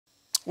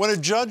When a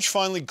judge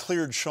finally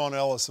cleared Sean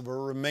Ellis of a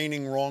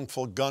remaining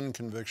wrongful gun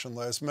conviction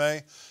last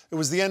May, it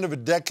was the end of a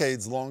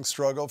decades-long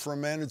struggle for a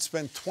man who'd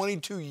spent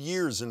 22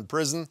 years in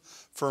prison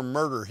for a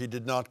murder he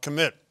did not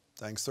commit,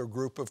 thanks to a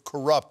group of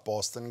corrupt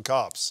Boston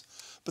cops.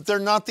 But they're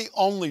not the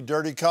only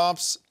dirty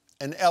cops,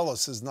 and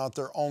Ellis is not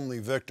their only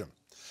victim.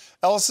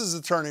 Ellis's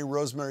attorney,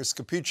 Rosemary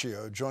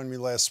Scapicchio, joined me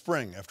last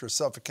spring after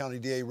Suffolk County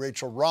DA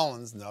Rachel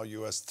Rollins, now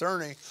U.S.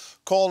 Attorney,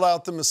 called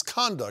out the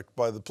misconduct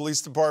by the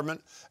police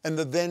department and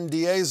the then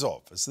DA's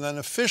office, and then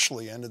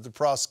officially ended the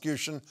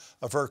prosecution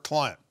of her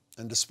client.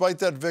 And despite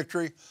that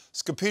victory,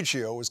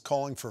 Scapicchio was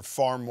calling for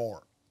far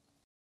more.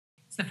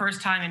 It's the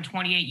first time in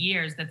 28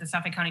 years that the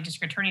Suffolk County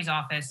District Attorney's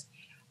Office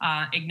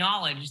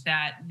acknowledged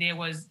that there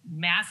was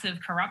massive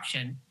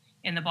corruption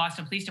in the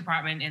Boston Police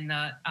Department in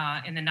the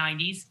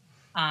 90s.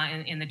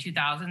 In the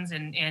 2000s,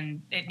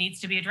 and it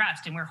needs to be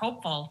addressed. And we're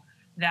hopeful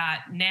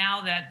that now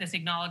that this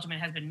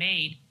acknowledgement has been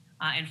made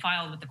and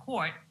filed with the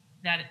court,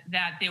 that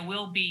there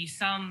will be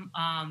some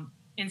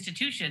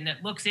institution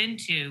that looks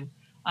into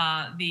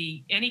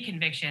any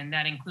conviction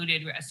that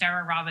included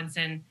Sarah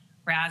Robinson,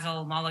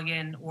 Brazel,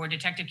 Mulligan, or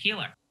Detective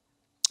Keeler.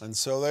 And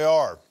so they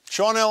are.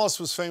 Sean Ellis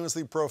was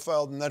famously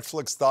profiled in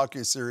Netflix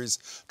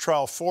docuseries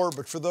Trial 4,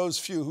 but for those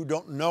few who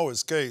don't know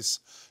his case,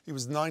 he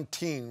was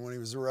 19 when he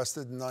was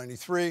arrested in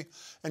 '93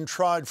 and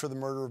tried for the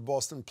murder of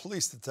Boston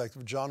Police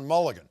Detective John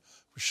Mulligan,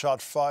 who was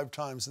shot 5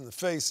 times in the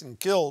face and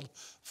killed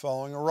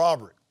following a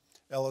robbery.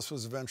 Ellis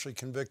was eventually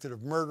convicted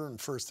of murder and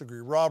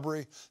first-degree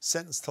robbery,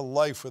 sentenced to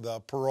life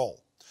without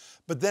parole.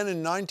 But then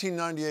in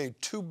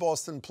 1998, 2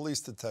 Boston police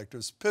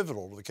detectives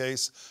pivotal to the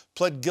case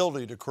pled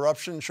guilty to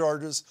corruption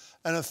charges,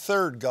 and a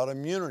third got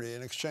immunity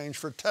in exchange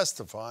for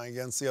testifying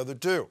against the other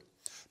 2.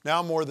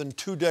 Now, more than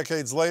 2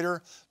 decades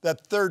later,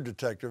 that third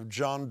detective,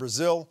 John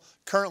Brazel,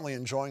 currently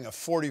enjoying a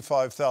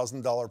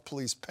 $45,000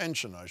 police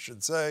pension, I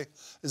should say,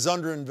 is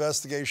under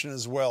investigation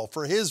as well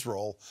for his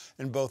role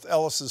in both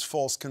Ellis's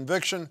false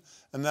conviction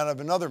and that of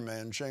another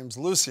man, James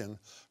Lucien,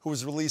 who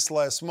was released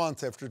last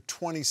month after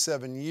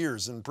 27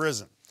 years in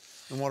prison.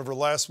 In one of her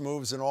last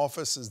moves in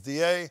office as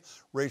DA,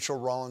 Rachel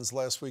Rollins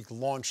last week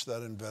launched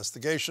that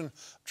investigation.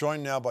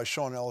 Joined now by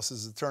Sean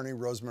Ellis's attorney,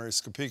 Rosemary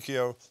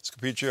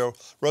Scapicchio.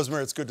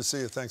 Rosemary, it's good to see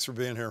you. Thanks for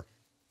being here.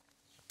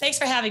 Thanks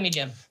for having me,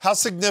 Jim. How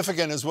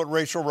significant is what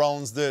Rachel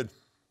Rollins did?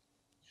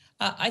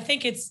 I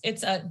think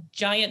it's a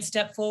giant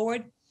step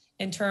forward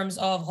in terms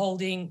of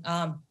holding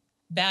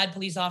bad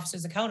police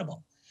officers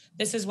accountable.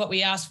 This is what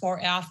we asked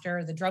for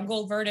after the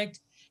Drumgold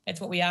verdict.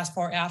 It's what we asked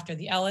for after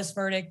the Ellis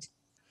verdict.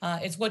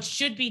 It's what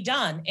should be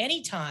done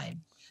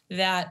anytime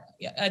that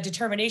a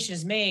determination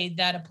is made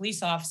that a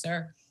police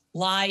officer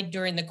lied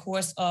during the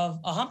course of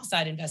a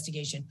homicide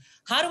investigation.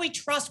 How do we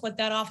trust what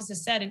that officer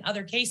said in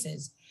other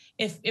cases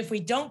if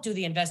we don't do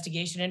the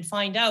investigation and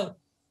find out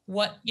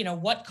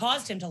what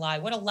caused him to lie,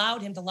 what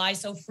allowed him to lie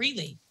so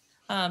freely,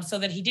 so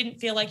that he didn't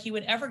feel like he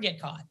would ever get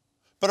caught?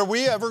 But are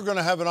we ever going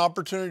to have an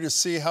opportunity to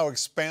see how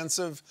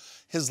expansive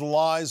his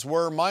lies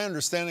were? My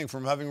understanding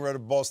from having read a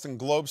Boston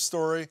Globe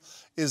story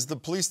is the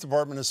police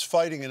department is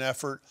fighting an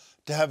effort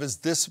to have his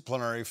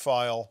disciplinary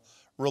file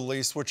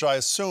released, which I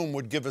assume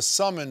would give us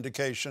some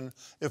indication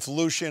if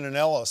Lucien and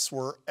Ellis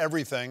were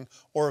everything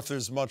or if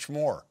there's much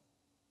more.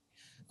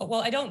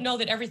 Well, I don't know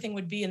that everything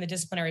would be in the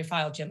disciplinary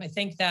file, Jim. I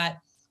think that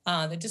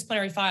the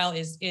disciplinary file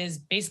is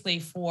basically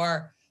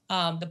for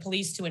the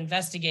police to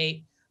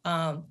investigate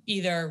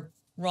either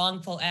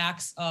wrongful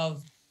acts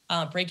of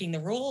breaking the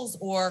rules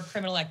or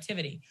criminal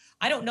activity.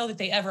 I don't know that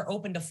they ever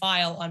opened a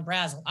file on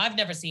Brazel. I've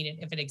never seen it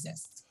if it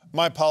exists.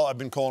 I've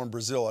been calling him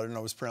Brazil. I didn't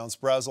know it was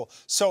pronounced Brazel.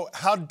 So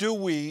how do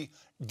we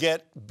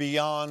get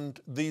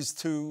beyond these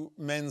 2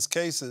 men's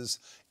cases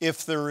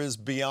if there is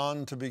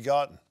beyond to be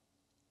gotten?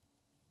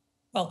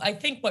 Well, I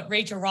think what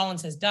Rachel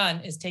Rollins has done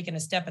is taken a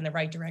step in the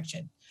right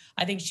direction.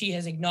 I think she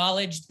has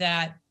acknowledged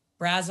that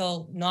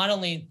Brazel not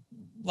only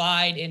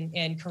lied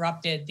and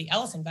corrupted the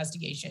Ellis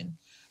investigation,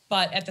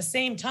 but at the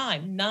same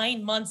time,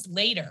 9 months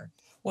later,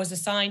 was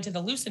assigned to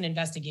the Lucien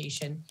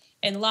investigation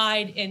and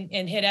lied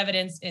and hid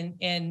evidence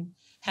and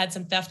had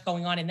some theft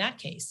going on in that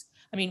case.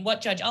 I mean, what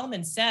Judge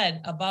Ullman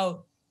said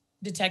about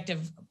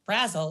Detective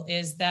Brazel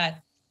is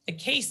that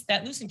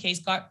that Lucien case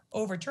got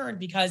overturned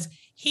because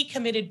he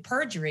committed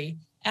perjury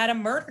at a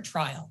murder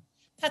trial.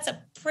 That's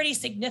a pretty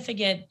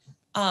significant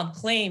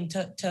claim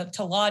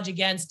to lodge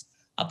against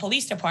a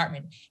police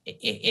department.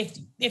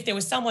 If there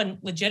was someone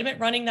legitimate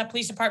running that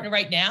police department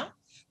right now,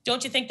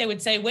 don't you think they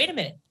would say, wait a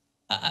minute,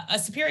 a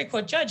Superior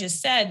Court judge has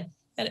said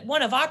that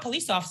one of our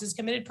police officers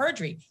committed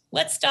perjury.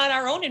 Let's start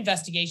our own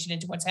investigation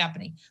into what's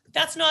happening. But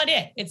that's not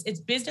it. It's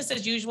business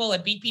as usual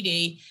at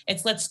BPD.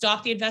 It's let's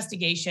stop the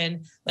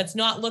investigation. Let's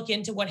not look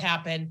into what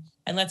happened,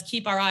 and let's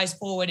keep our eyes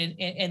forward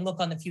and look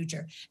on the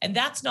future. And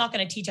that's not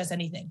going to teach us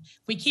anything.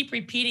 If we keep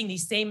repeating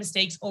these same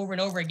mistakes over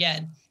and over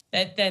again,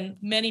 then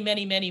many,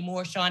 many, many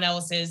more Sean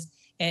Ellis's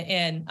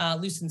and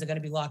Lucien's are going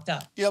to be locked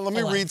up. Yeah, let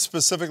me read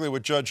specifically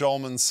what Judge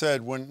Ullman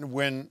said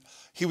when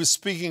he was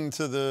speaking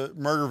to the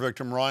murder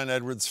victim, Ryan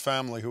Edwards'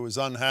 family, who was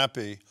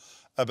unhappy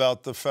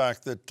about the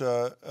fact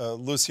that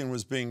Lucien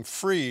was being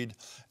freed.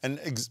 And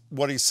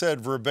what he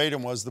said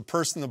verbatim was, the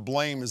person to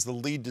blame is the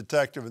lead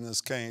detective in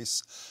this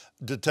case,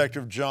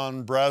 Detective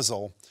Jim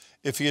Braude.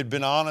 If he had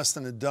been honest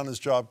and had done his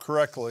job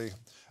correctly,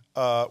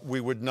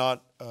 we would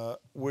not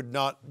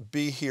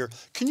be here.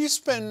 Can you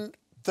spend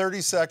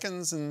 30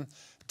 seconds and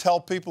tell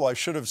people, I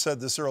should have said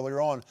this earlier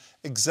on,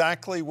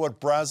 exactly what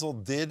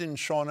Braude did in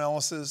Sean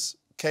Ellis's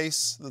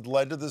case that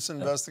led to this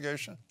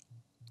investigation?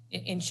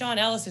 In Sean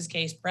Ellis's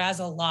case,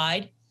 Braude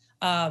lied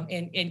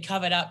and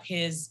covered up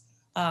his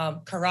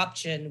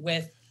corruption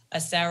with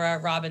Sarah,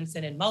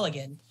 Robinson, and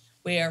Mulligan,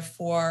 where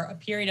for a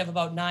period of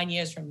about 9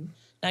 years from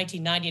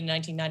 1990 to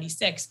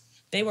 1996,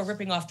 they were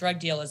ripping off drug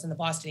dealers in the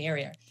Boston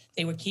area.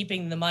 They were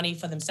keeping the money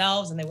for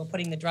themselves and they were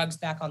putting the drugs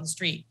back on the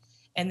street.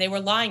 And they were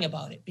lying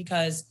about it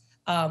because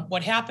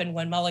what happened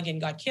when Mulligan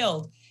got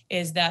killed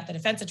is that the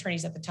defense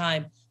attorneys at the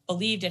time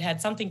believed it had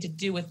something to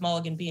do with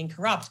Mulligan being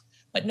corrupt,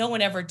 but no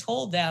one ever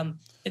told them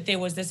that there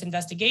was this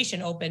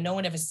investigation open. No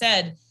one ever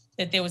said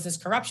that there was this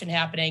corruption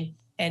happening.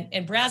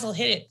 And Braude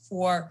hid it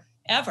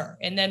forever.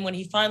 And then when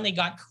he finally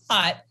got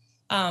caught,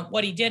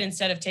 what he did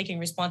instead of taking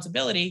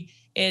responsibility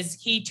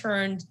is he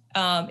turned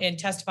and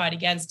testified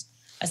against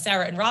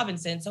Sarah and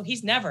Robinson. So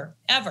he's never,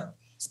 ever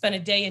spent a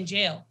day in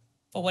jail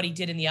for what he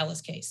did in the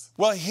Ellis case.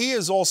 Well, he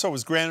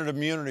was granted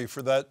immunity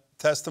for that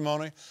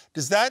testimony.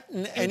 Does that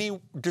in any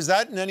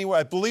way,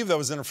 I believe that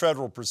was in a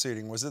federal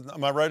proceeding, was it?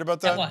 Am I right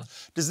about that? That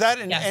was. Does that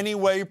in any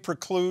way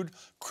preclude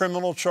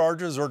criminal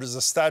charges, or does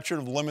a statute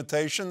of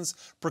limitations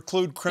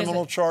preclude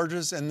criminal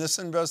charges in this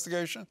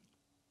investigation?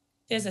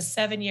 There's a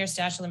 7-year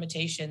statute of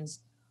limitations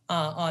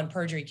on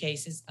perjury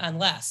cases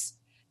unless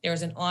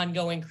there's an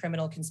ongoing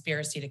criminal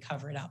conspiracy to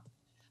cover it up.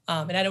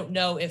 And I don't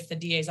know if the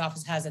DA's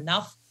office has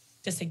enough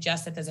to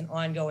suggest that there's an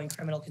ongoing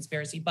criminal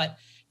conspiracy. But,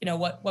 you know,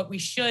 what we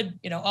should,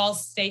 all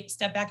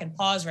step back and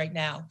pause right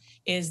now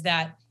is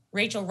that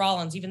Rachel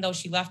Rollins, even though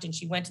she left and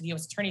she went to the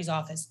U.S. Attorney's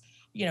Office,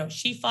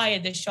 she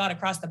fired this shot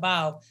across the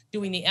bow,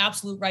 doing the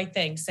absolute right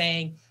thing,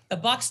 saying the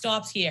buck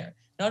stops here.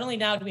 Not only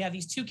now do we have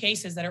these 2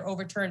 cases that are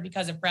overturned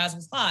because of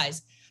Braude's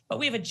lies, but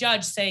we have a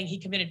judge saying he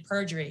committed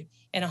perjury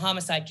in a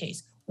homicide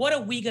case. What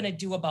are we going to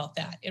do about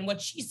that? And what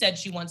she said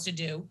she wants to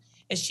do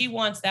is she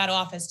wants that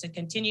office to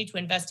continue to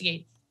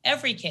investigate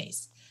every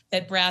case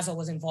that Braude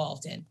was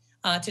involved in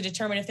to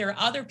determine if there are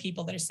other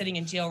people that are sitting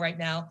in jail right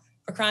now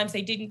for crimes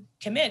they didn't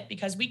commit,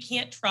 because we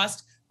can't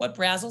trust what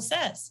Braude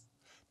says.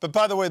 But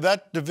by the way,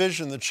 that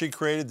division that she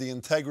created, the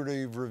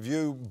Integrity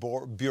Review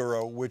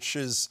Bureau, which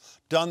has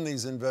done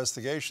these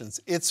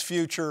investigations, its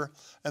future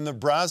and the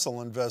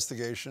Braude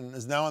investigation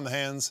is now in the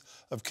hands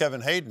of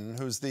Kevin Hayden,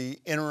 who's the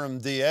interim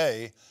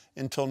DA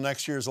until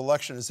next year's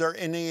election. Is there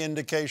any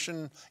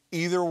indication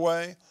either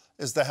way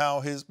as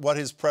to what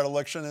his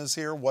predilection is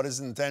here, what his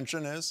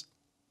intention is?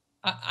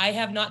 I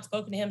have not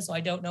spoken to him, so I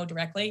don't know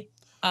directly.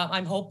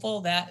 I'm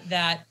hopeful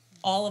that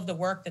all of the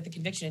work that the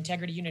Conviction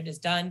Integrity Unit has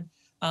done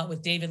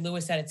with David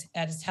Lewis at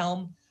its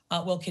helm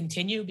will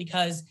continue,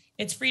 because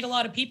it's freed a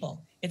lot of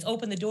people. It's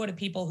opened the door to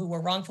people who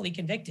were wrongfully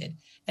convicted.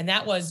 And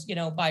that was,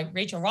 by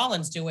Rachel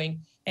Rollins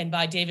doing and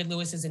by David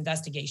Lewis's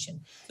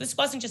investigation. This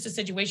wasn't just a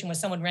situation where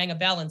someone rang a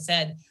bell and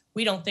said,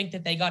 we don't think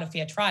that they got a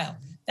fair trial.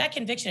 That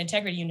Conviction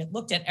Integrity Unit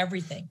looked at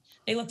everything.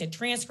 They looked at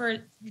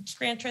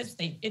transcripts,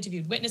 they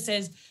interviewed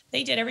witnesses,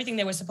 they did everything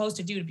they were supposed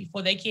to do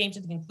before they came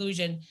to the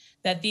conclusion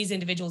that these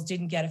individuals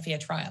didn't get a fair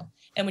trial.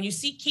 And when you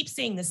keep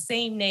seeing the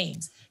same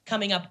names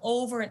coming up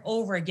over and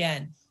over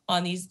again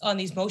on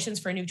these motions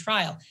for a new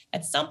trial,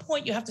 at some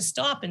point you have to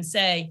stop and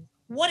say,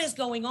 what is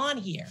going on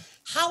here?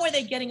 How are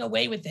they getting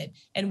away with it?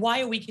 And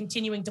why are we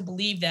continuing to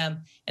believe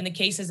them in the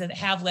cases that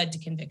have led to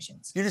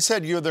convictions? You just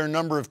said there are a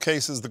number of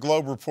cases. The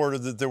Globe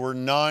reported that there were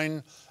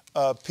 9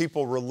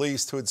 people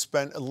released who had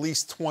spent at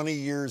least 20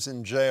 years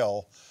in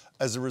jail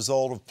as a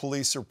result of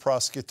police or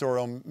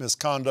prosecutorial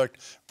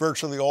misconduct.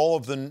 Virtually all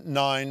of the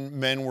 9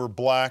 men were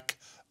black.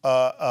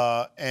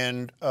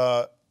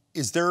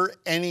 Is there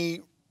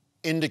any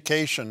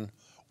indication,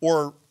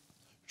 or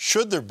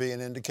should there be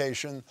an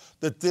indication,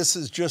 that this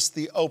is just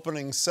the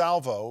opening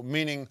salvo?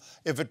 Meaning,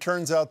 if it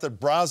turns out that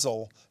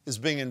Braude is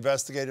being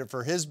investigated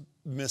for his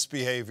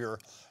misbehavior,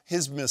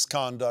 his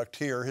misconduct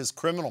here, his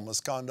criminal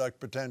misconduct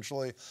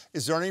potentially,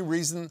 is there any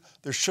reason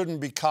there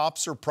shouldn't be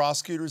cops or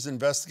prosecutors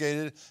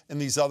investigated in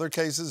these other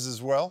cases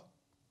as well?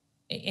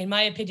 In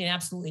my opinion,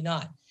 absolutely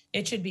not.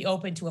 It should be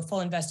open to a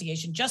full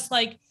investigation, just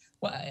like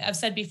what I've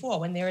said before,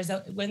 when there's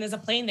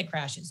a plane that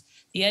crashes,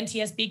 the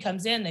NTSB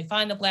comes in, they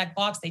find the black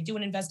box, they do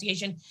an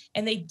investigation,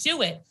 and they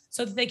do it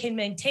so that they can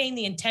maintain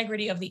the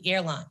integrity of the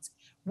airlines.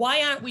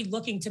 Why aren't we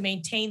looking to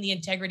maintain the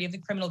integrity of the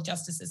criminal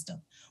justice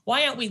system?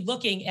 Why aren't we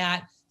looking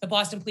at the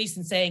Boston Police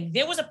and saying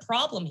there was a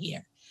problem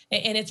here,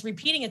 and it's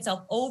repeating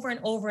itself over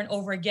and over and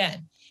over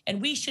again? And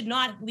we should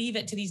not leave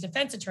it to these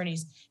defense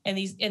attorneys and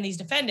these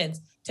defendants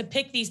to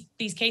pick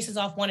these cases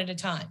off one at a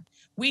time.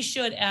 We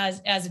should,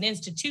 as an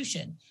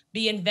institution,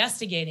 be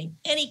investigating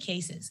any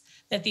cases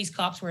that these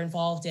cops were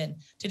involved in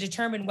to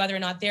determine whether or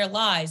not their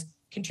lies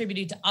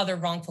contributed to other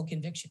wrongful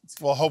convictions.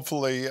 Well,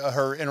 hopefully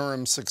her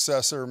interim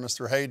successor,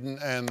 Mr. Hayden,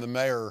 and the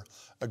mayor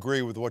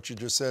agree with what you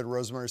just said.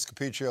 Rosemary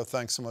Scapicchio,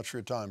 thanks so much for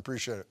your time.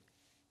 Appreciate it.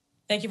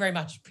 Thank you very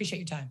much. Appreciate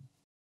your time.